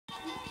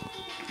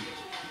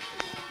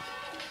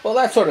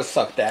Well, that sort of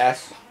sucked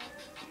ass.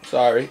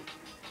 Sorry.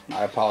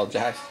 I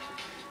apologize.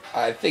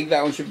 I think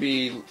that one should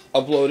be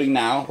uploading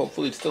now.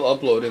 Hopefully it's still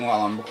uploading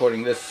while I'm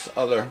recording this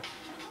other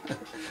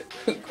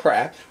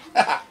crap.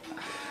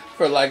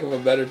 For lack of a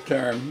better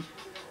term.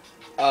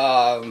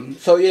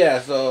 So yeah,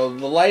 so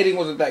the lighting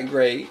wasn't that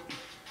great.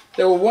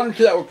 There were one or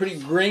two that were pretty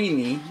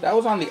grainy. That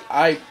was on the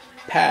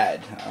iPad.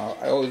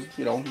 I always,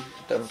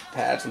 the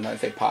pad, sometimes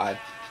I say pod.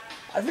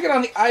 I figured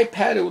on the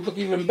iPad it would look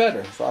even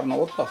better. So I don't know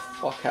what the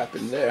fuck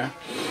happened there.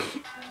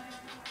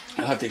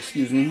 I'll have to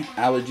excuse me.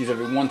 Allergies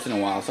every once in a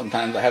while.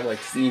 Sometimes I have like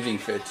sneezing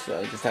fits.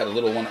 I just had a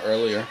little one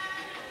earlier.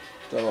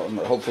 So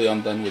hopefully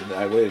I'm done with that.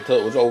 I waited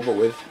till it was over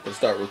with to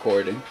start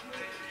recording.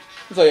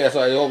 So yeah,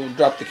 so I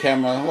dropped the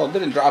camera. Well, I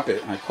didn't drop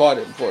it. I caught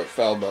it before it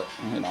fell, but,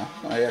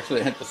 I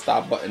actually hit the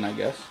stop button, I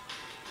guess.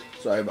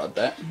 Sorry about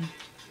that.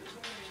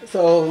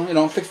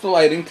 So, fixed the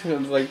lighting to,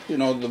 like,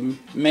 the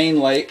main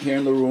light here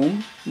in the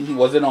room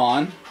wasn't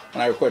on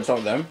when I recorded some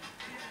of them.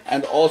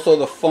 And also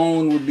the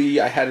phone would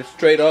be, I had it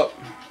straight up.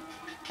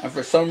 And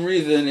for some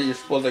reason, you're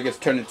supposed to, I guess,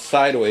 turn it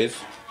sideways.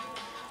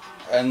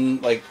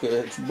 And, like,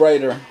 it's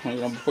brighter,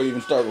 before you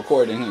even start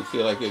recording. You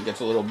feel like it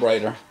gets a little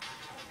brighter.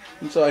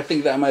 And so I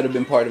think that might have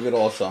been part of it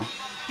also.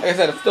 Like I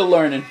said, I'm still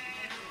learning.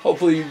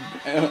 Hopefully,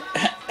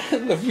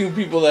 the few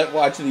people that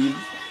watch these,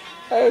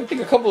 I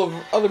think a couple of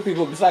other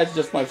people besides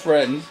just my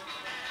friends,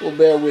 will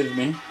bear with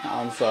me.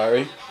 I'm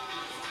sorry.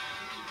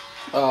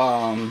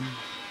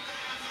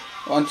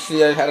 Let's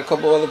see, I had a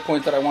couple other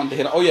points that I wanted to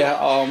hit. Oh yeah,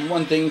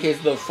 one thing, in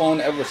case the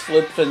phone ever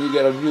slips and you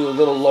get a view a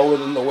little lower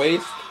than the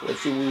waist,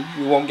 which you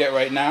won't get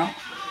right now.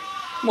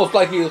 Most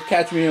likely you'll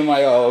catch me in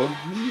my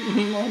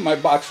my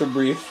boxer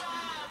briefs.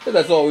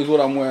 That's always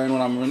what I'm wearing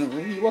when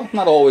I'm, well,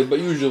 not always, but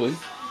usually,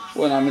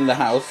 when I'm in the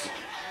house.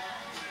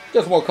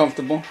 Just more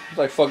comfortable. It's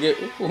like, fuck it,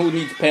 who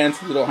needs pants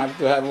if you don't have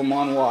to have them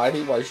on? Why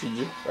should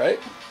you, right?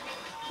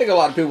 I think a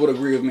lot of people would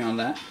agree with me on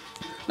that.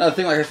 Another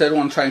thing, like I said, I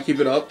want to try and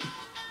keep it up.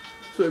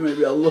 So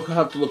maybe I'll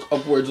have to look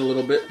upwards a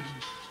little bit.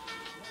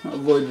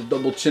 Avoid the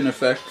double chin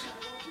effect.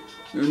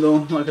 Even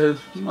though,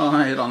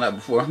 I hit on that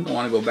before. I don't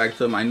want to go back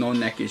to my no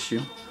neck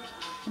issue.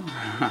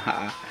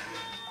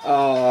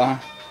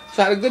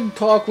 So I had a good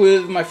talk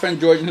with my friend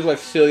George and his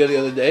wife Celia the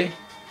other day.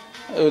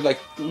 It was like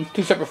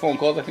 2 separate phone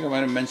calls. I think I might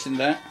have mentioned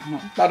that.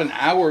 About an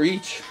hour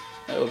each.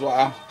 It was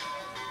wow.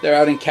 They're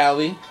out in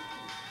Cali,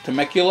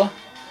 Temecula.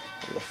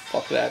 What the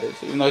fuck that is?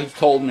 Even though he's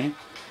told me.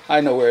 I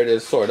know where it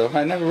is, sort of.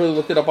 I never really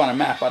looked it up on a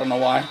map. I don't know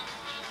why.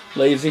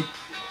 Lazy.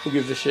 Who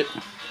gives a shit?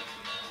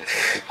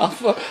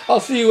 I'll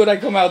see you when I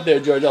come out there,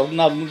 George.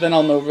 Then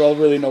I'll know. I'll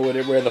really know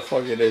where the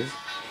fuck it is.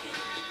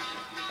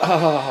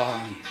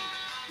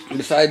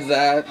 Besides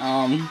that,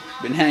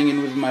 been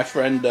hanging with my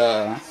friend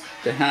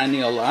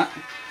Tehani a lot.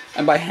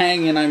 And by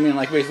hanging, I mean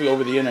like basically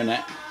over the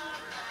internet.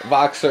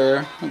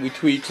 Voxer, we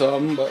tweet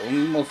some, but we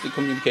mostly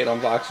communicate on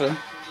Voxer.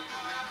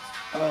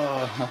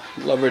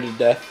 Love her to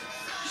death.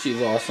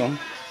 She's awesome.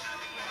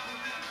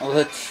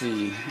 Let's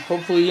see.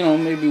 Hopefully,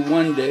 maybe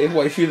one day,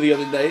 wifey the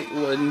other day,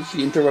 when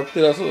she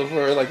interrupted us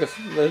for like a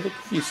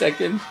few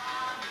seconds,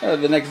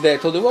 the next day I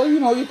told her, well,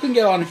 you can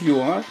get on if you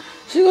want.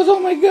 She goes, oh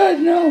my god,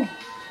 no.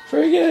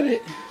 Forget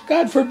it.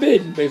 God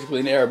forbid, basically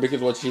in Arabic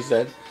is what she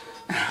said.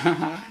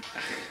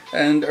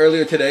 And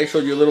earlier today, I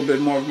showed you a little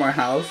bit more of my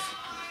house.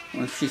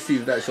 Once she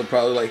sees that, she'll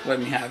probably let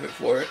me have it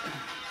for it.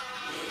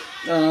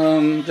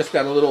 Just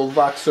got a little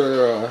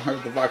Voxer,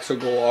 heard the Voxer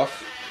go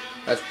off.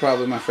 That's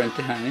probably my friend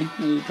Tehani.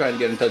 He's trying to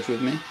get in touch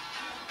with me.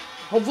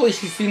 Hopefully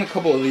she's seen a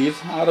couple of these.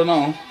 I don't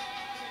know.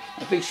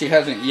 I think she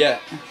hasn't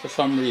yet, for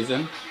some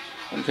reason.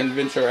 I'm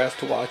convinced her ass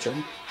to watch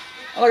them.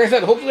 Like I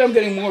said, hopefully I'm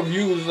getting more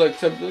views,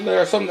 except there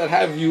are some that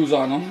have views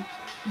on them.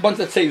 A bunch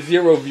that say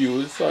 0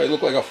 views, so I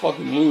look like a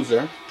fucking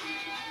loser.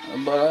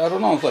 But I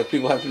don't know if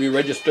people have to be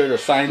registered or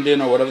signed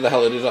in or whatever the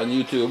hell it is on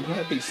YouTube.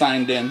 I think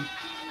signed in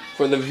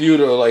for the view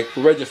to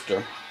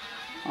register.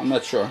 I'm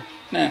not sure.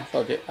 Nah,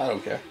 fuck it. I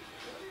don't care.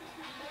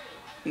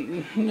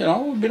 It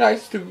would be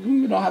nice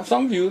to have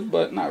some views,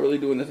 but not really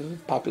doing this as a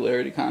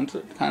popularity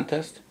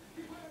contest.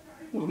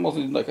 It was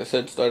mostly, like I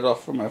said, started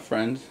off for my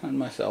friends and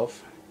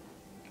myself.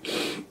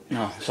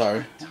 No,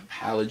 sorry.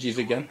 Allergies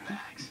again.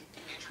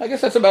 I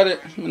guess that's about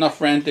it. Enough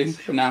ranting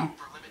for now.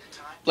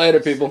 Later,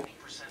 people.